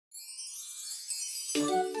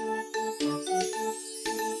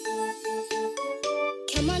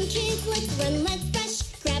Come on kids, let's run, let's brush.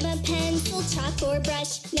 Grab a pencil, chalk or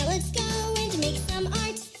brush. Now let's go and make some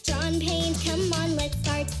art. Draw and paint, come on, let's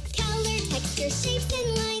start. Color, texture, shapes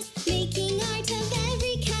and lines. Making art of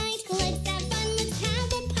every kind. Let's have fun, let's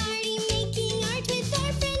have a party. Making art with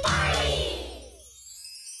our friend Artie!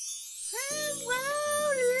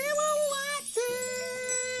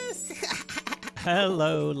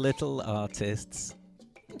 Hello, little artists.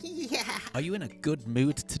 Yeah. Are you in a good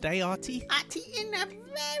mood today, Artie? Artie in a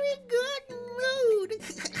very good mood.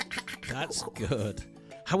 That's good.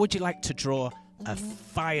 How would you like to draw a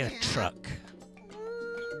fire truck?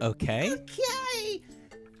 Okay. Okay.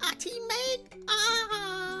 Artie make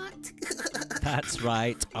art. That's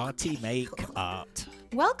right. Artie make art.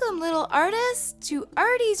 Welcome, little artists, to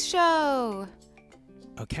Artie's show.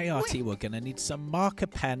 Okay, Artie, we're going to need some marker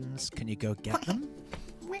pens. Can you go get them?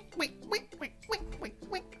 Wait.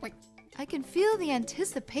 I can feel the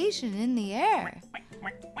anticipation in the air.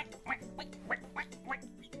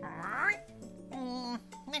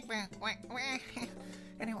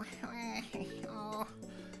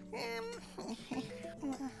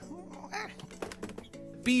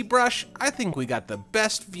 B-Brush, I think we got the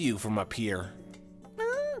best view from up here.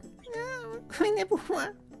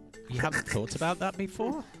 You haven't thought about that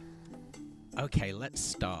before? Okay, let's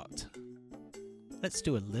start. Let's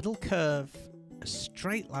do a little curve, a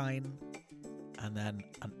straight line, and then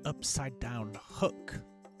an upside down hook.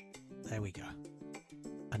 There we go.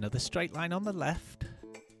 Another straight line on the left.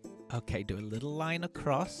 Okay, do a little line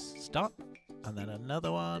across, stop, and then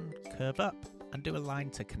another one, curve up, and do a line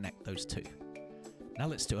to connect those two. Now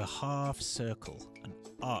let's do a half circle, an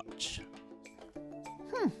arch.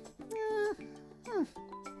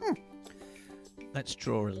 Let's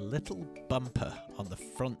draw a little bumper on the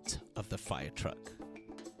front of the fire truck.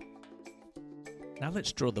 Now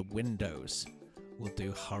let's draw the windows. We'll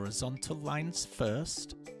do horizontal lines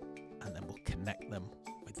first, and then we'll connect them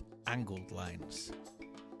with angled lines.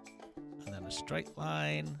 And then a straight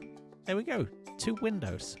line. There we go, 2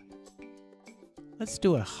 windows. Let's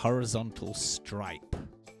do a horizontal stripe.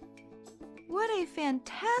 What a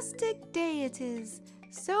fantastic day it is.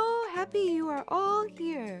 So happy you are all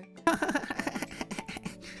here.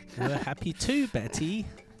 We're happy too, Betty.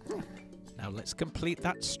 Now let's complete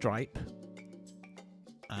that stripe.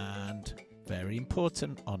 And very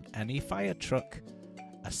important on any fire truck,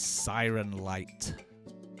 a siren light.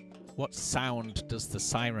 What sound does the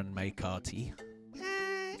siren make, Artie?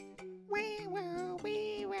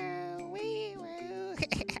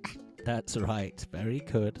 That's right, very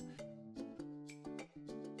good.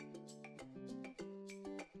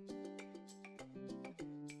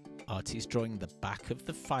 Artie's drawing the back of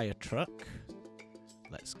the fire truck.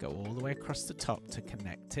 Let's go all the way across the top to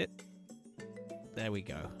connect it. There we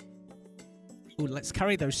go. Ooh, let's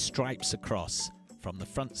carry those stripes across from the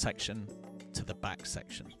front section to the back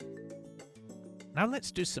section. Now let's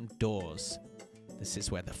do some doors. This is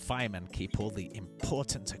where the firemen keep all the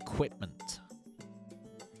important equipment.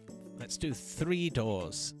 Let's do 3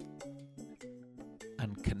 doors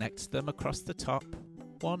and connect them across the top.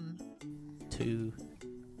 1, 2,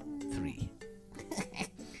 3.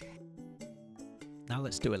 Now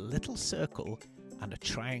let's do a little circle and a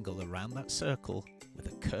triangle around that circle with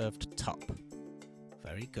a curved top.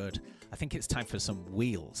 Very good. I think it's time for some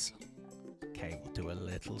wheels. Okay, we'll do a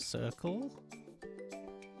little circle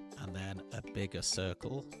and then a bigger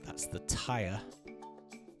circle. That's the tire.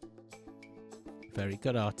 Very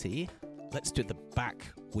good, Artie. Let's do the back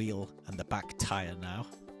wheel and the back tire now.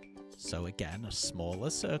 So again, a smaller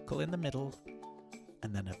circle in the middle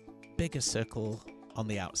and then a bigger circle on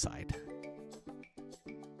the outside.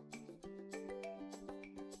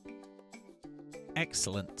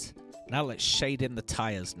 Excellent. Now let's shade in the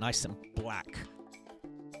tires nice and black.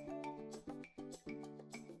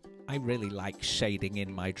 I really like shading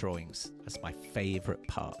in my drawings. That's my favorite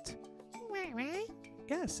part. Really?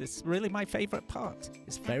 Yes, it's really my favorite part.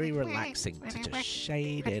 It's very relaxing to just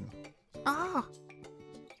shade in. Oh.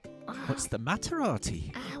 What's the matter,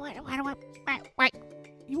 Artie? Wait.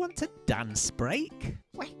 You want a dance break?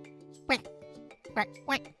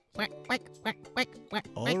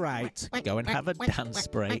 All right, go and have a dance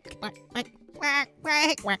break.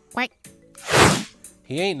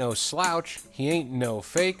 He ain't no slouch, he ain't no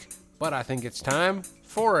fake, but I think it's time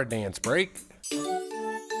for a dance break.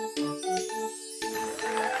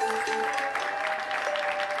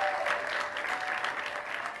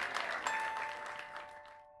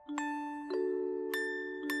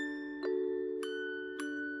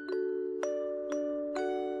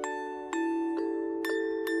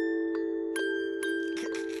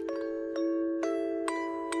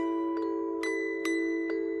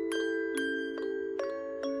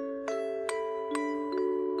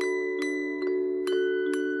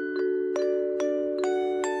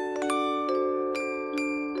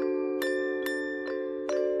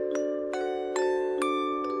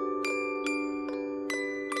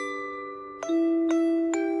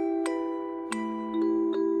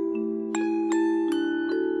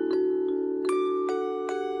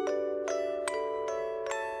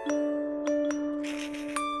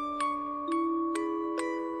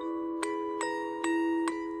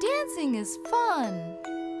 is fun.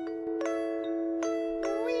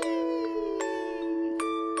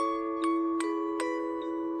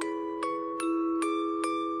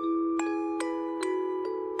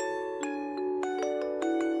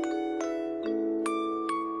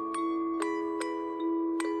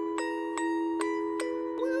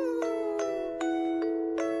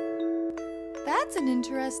 That's an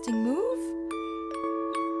interesting move.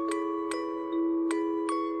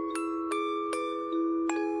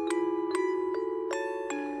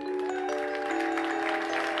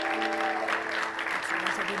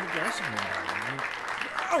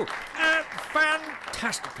 Oh,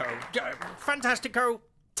 fantastico. Fantastico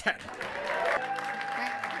 10.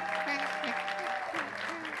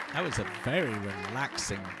 That was a very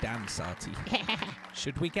relaxing dance, Artie.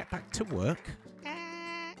 Should we get back to work?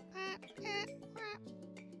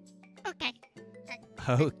 Okay.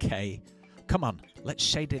 Okay. Come on, let's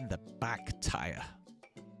shade in the back tire.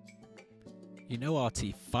 You know,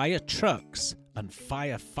 Artie, fire trucks and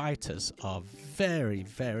firefighters are very,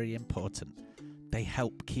 very important. They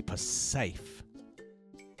help keep us safe.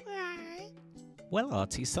 Why? Well,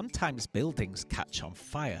 Artie, sometimes buildings catch on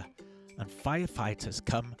fire and firefighters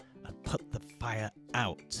come and put the fire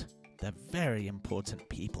out. They're very important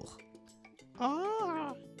people.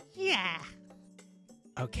 Oh, yeah.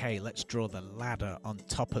 Okay, let's draw the ladder on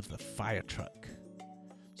top of the fire truck.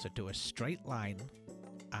 So do a straight line,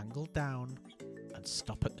 angle down, and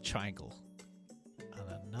stop at the triangle.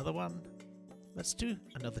 And another one. Let's do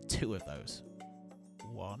another 2 of those.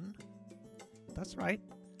 1. That's right.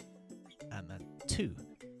 And then 2.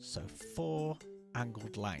 So 4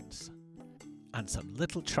 angled lines. And some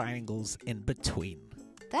little triangles in between.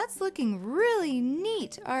 That's looking really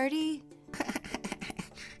neat, Artie.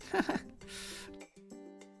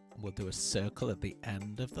 We'll do a circle at the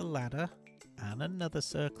end of the ladder and another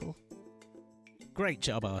circle. Great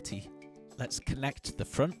job, Artie. Let's connect the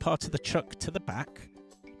front part of the truck to the back.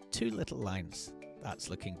 2 little lines. That's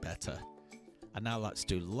looking better. And now let's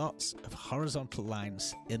do lots of horizontal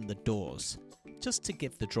lines in the doors, just to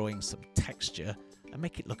give the drawing some texture and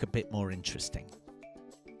make it look a bit more interesting.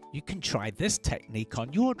 You can try this technique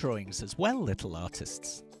on your drawings as well, little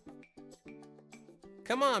artists.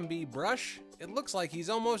 Come on, B-Brush. It looks like he's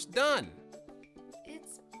almost done.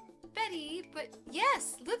 It's Betty, but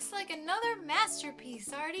yes, looks like another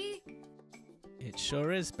masterpiece, Artie. It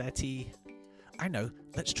sure is, Betty. I know,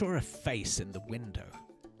 let's draw a face in the window.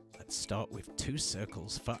 Let's start with 2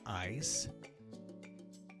 circles for eyes.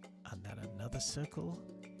 And then another circle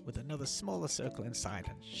with another smaller circle inside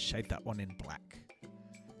and shade that one in black.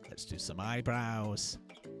 Let's do some eyebrows.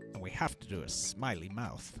 And we have to do a smiley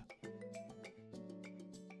mouth.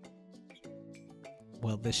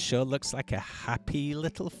 Well, this sure looks like a happy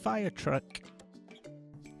little fire truck.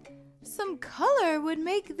 Some color would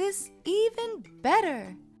make this even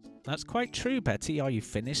better. That's quite true, Betty. Are you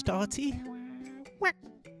finished, Artie?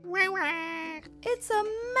 It's a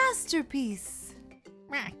masterpiece.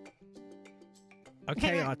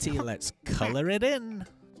 Okay, Artie, let's colour it in.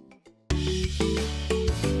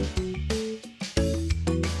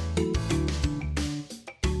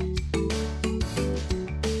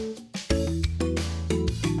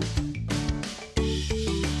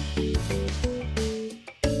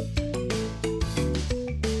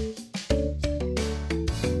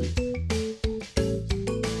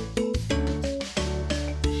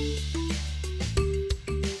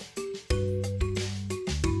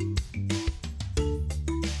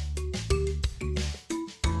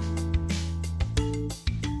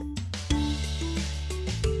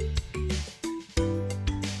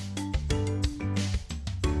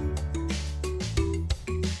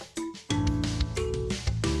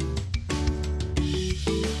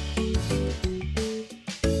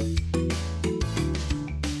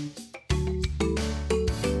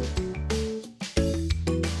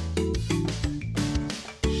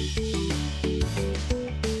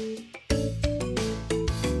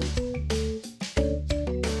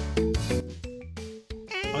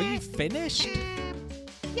 Finished?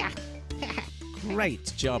 Yeah.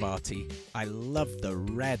 Great job, Artie. I love the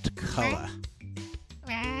red colour.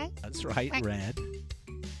 That's right, red.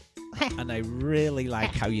 And I really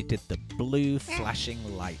like how you did the blue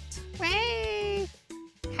flashing light.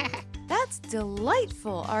 That's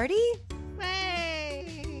delightful, Artie.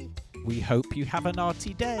 We hope you have an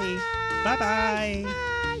Artie day. Bye-bye.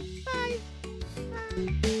 Bye.